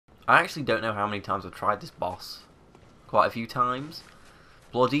I actually don't know how many times I've tried this boss. Quite a few times.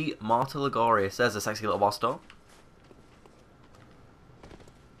 Bloody Martyr Laborious. There's a sexy little boss door.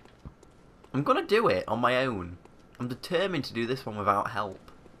 I'm gonna do it on my own. I'm determined to do this one without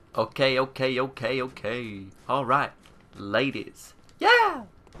help. Okay. Alright. Ladies. Yeah!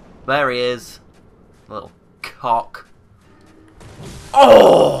 There he is. Little cock.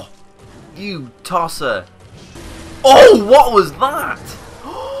 Oh! You tosser. Oh, what was that?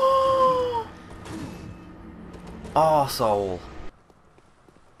 Arsehole.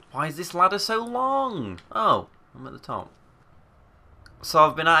 Why is this ladder so long? Oh, I'm at the top. So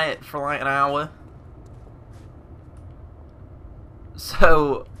I've been at it for like an hour.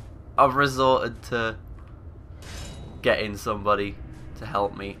 So I've resorted to getting somebody to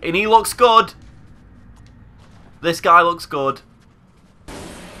help me. And he looks good! This guy looks good.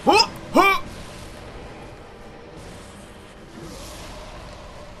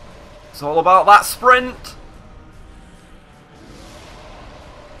 It's all about that sprint.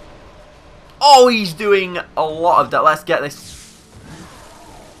 Oh, he's doing a lot of that. Let's get this.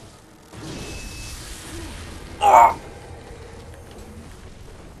 Oh.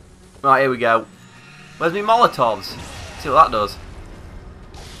 Right, here we go. Where's my Molotovs? See what that does.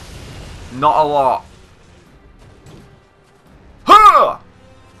 Not a lot. Huh!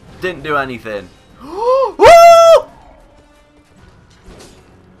 Didn't do anything. Oh!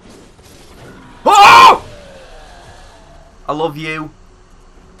 I love you.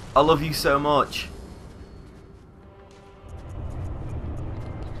 I love you so much.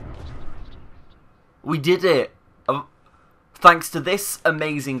 We did it. Thanks to this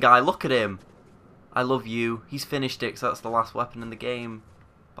amazing guy. Look at him. I love you. He's finished it, so that's the last weapon in the game.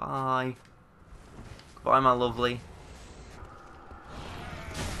 Bye. Goodbye, my lovely.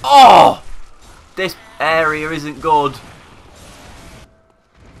 Oh! This area isn't good.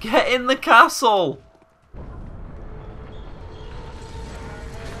 Get in the castle.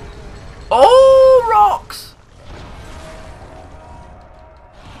 Oh, rocks!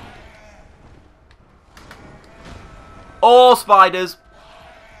 Oh, spiders!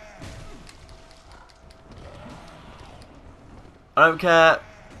 I don't care.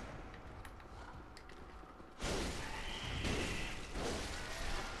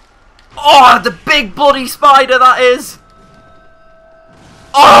 Oh, the big bloody spider that is!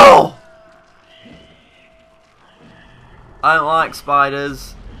 Oh! I don't like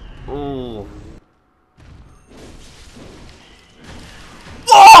spiders. Oh.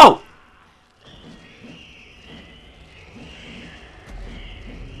 Oh!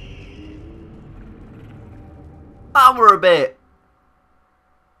 That were a bit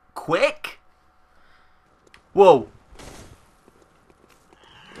quick. Whoa.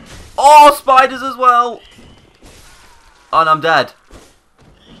 Oh, spiders as well. And I'm dead.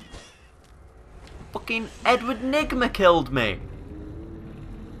 Fucking Edward Nigma killed me.